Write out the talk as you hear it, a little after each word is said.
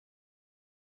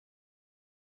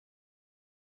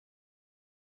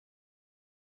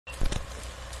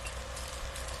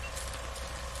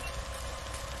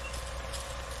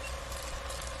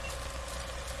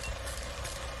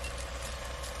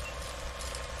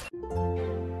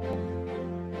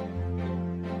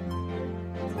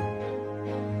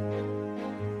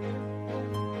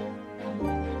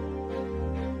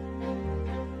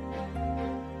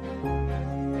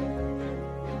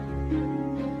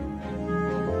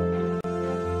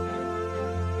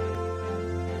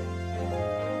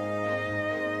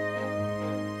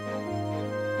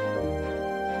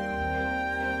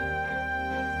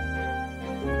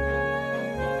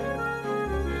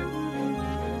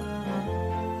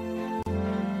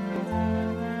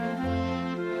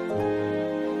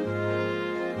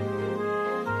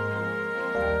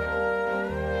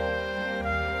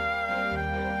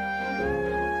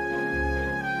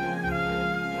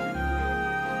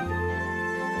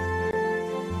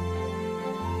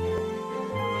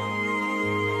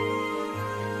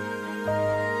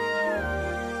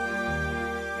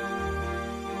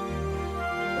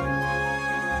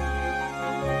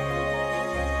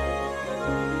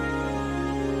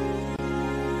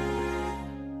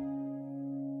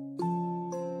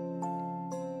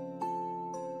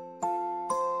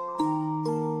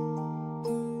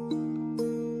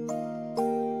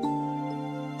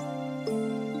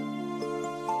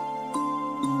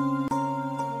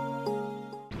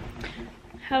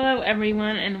Hello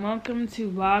everyone and welcome to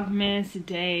Vlogmas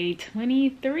day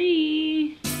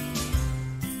 23.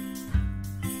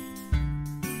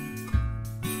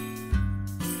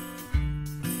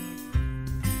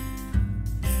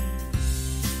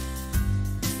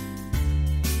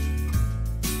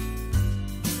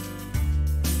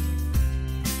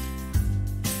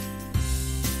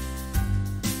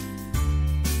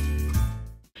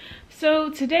 So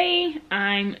today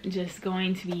I'm just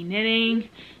going to be knitting,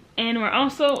 and we're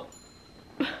also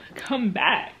come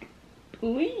back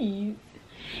please,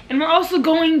 and we're also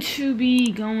going to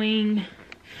be going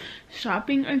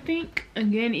shopping, I think,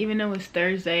 again, even though it's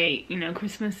Thursday. You know,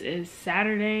 Christmas is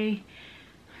Saturday,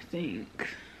 I think.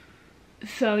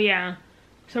 So yeah,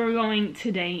 so we're going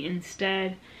today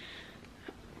instead.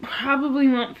 Probably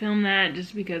won't film that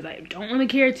just because I don't really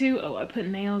care to. Oh, I put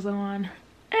nails on.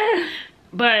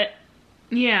 But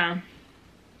yeah,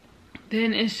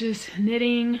 then it's just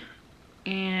knitting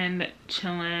and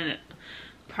chilling.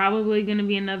 Probably gonna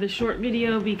be another short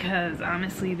video because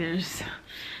honestly there's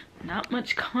not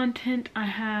much content I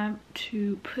have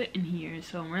to put in here.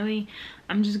 So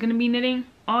I'm just gonna be knitting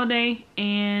all day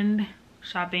and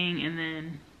shopping and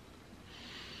then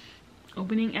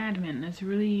opening advent. That's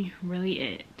really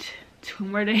it. 2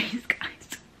 more days,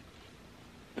 guys.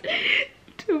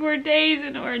 2 more days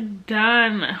and we're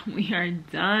done. We are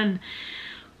done.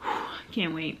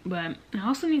 Can't wait. But I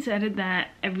also need to edit that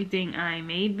everything I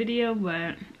made video,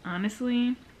 but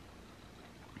honestly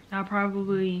I'll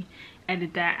probably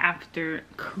edit that after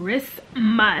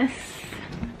Christmas,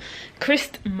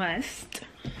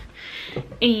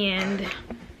 and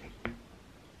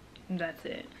that's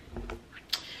it.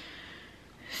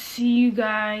 See you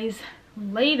guys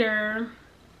later.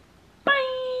 Bye.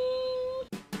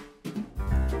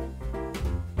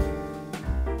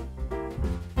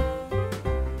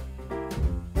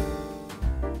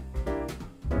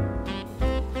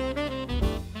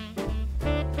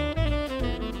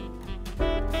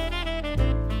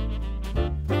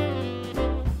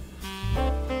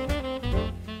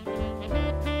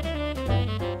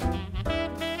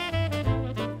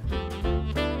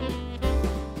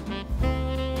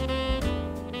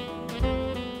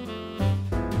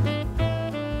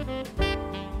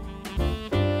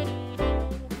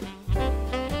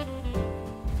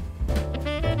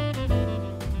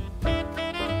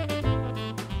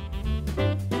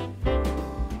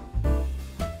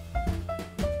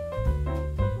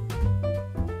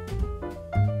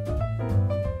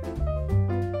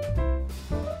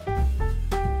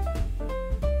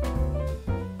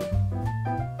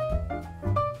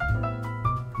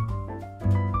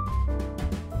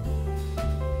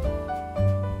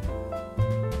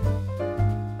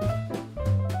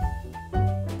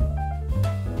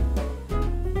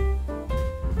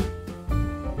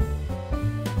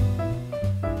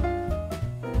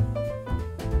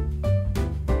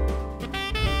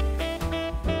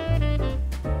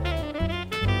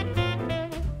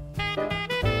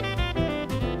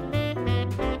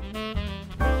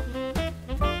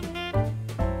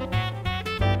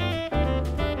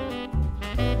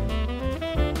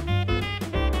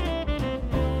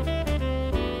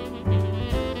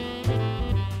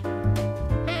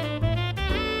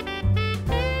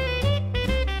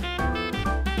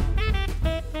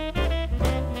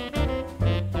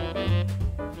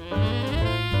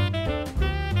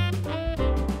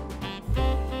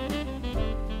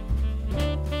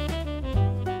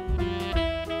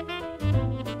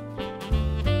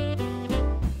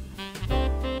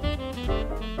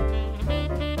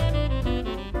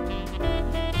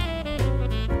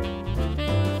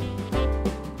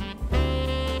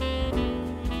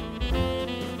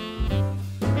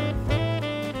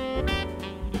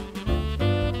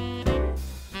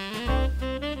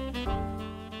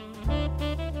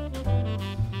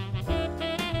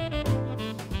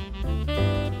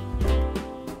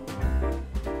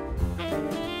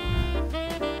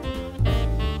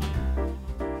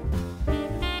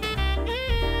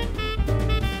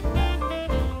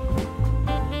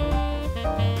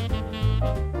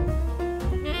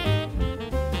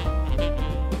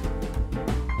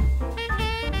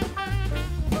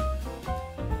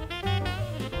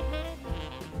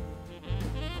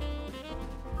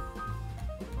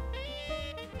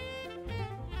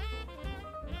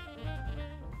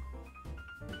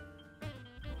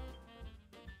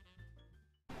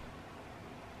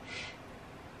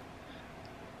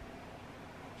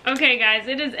 Okay guys,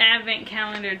 it is advent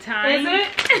calendar time. Is it?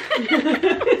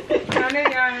 I know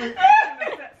y'all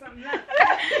set something up.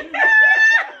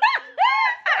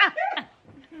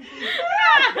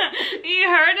 You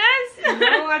heard us?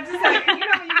 No, I just like, you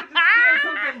know, you just feel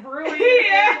something brewing.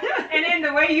 Yeah. And then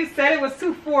the way way you said it was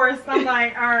too forced. I'm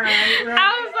like, all right.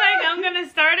 I was like, I'm gonna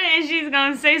start it and she's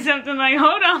gonna say something like,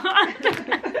 hold on.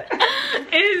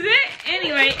 Is it?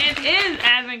 Anyway, it is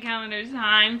advent calendar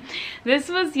time. This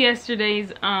was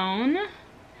yesterday's own.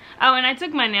 Oh, and I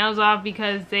took my nails off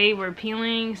because they were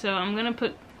peeling, so I'm gonna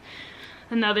put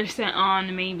another set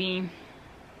on maybe.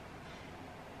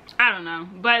 I don't know,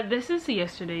 but this is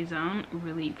yesterday's own.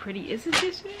 Really pretty. Is this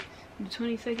yesterday's? The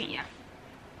 22nd? Yeah.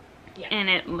 And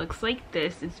it looks like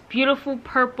this. It's beautiful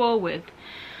purple with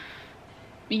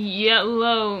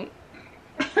yellow.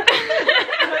 With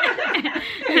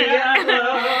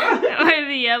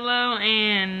yellow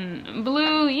and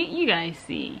blue. You guys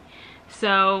see.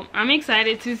 So I'm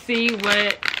excited to see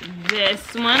what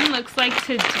this one looks like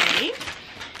today.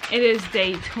 It is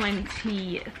day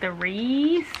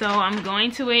 23, so I'm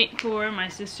going to wait for my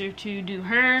sister to do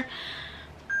her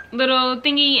little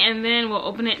thingy and then we'll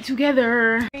open it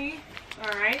together. All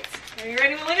right, are you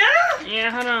ready, Melinda?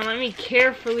 Yeah, hold on, let me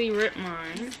carefully rip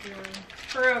mine.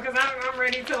 For real, because I'm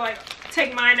ready to like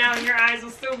take mine out and your eyes will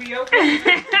still be open.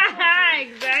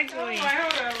 Exactly. Oh,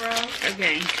 hold up, bro.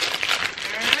 Okay.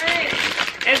 Alright.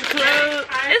 It's closed.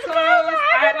 It's closed.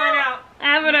 I have mine out. I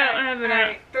have it out. I have it out.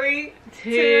 Right. 3,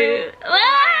 2,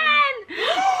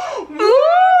 1. Ooh!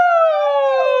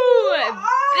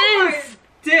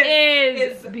 This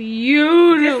is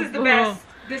beautiful. This is the best.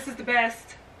 This is the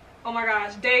best. Oh my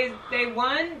gosh. Day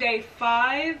 1, day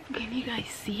 5. Can you guys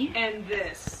see? And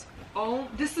this. Oh,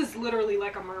 this is literally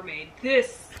like a mermaid.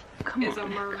 This is a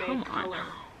mermaid color.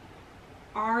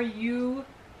 Are you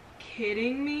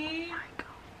kidding me? Oh my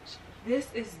gosh.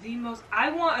 This is the most. I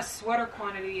want a sweater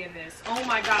quantity in this. Oh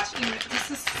my gosh.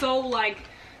 This is so like,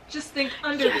 just think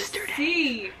under the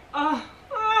sea. Oh,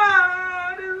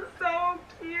 this is so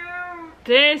cute.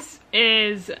 This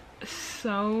is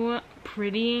so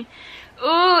pretty.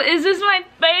 Oh, is this my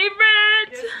favorite?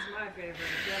 This is my favorite,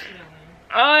 definitely.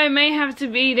 Oh, it may have to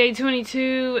be day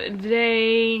 22,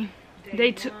 day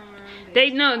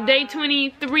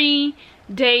 23,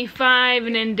 day 5,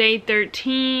 and then day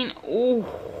 13. Oh,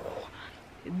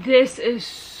 this is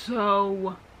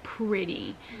so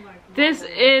pretty. This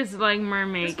is like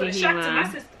mermaid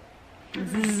kahila.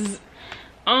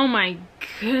 Oh my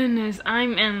goodness,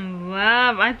 I'm in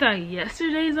love. I thought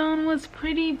yesterday's on was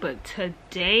pretty, but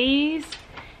today's,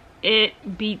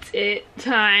 it beats it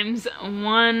times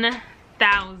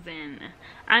 1,000.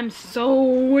 I'm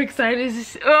so excited to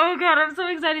see, oh god, I'm so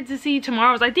excited to see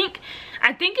tomorrow's. I think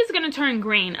it's gonna turn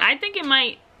green. I think it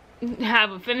might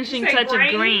have a finishing touch of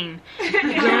green.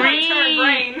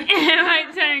 It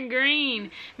might turn green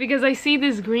because I see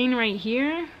this green right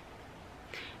here.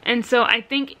 And so I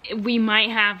think we might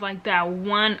have like that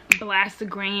one blast of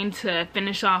green to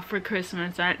finish off for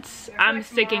Christmas. I'm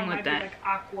sticking with that. Like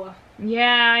aqua.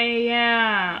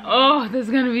 Yeah. Oh, this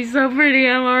is gonna be so pretty.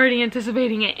 I'm already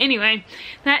anticipating it. Anyway,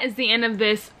 that is the end of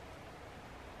this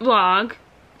vlog.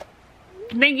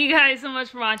 Thank you guys so much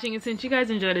for watching, and since you guys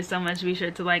enjoyed it so much, be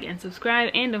sure to like and subscribe,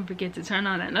 and don't forget to turn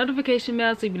on that notification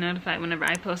bell so you'll be notified whenever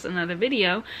I post another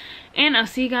video. And I'll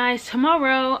see you guys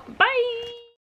tomorrow. Bye.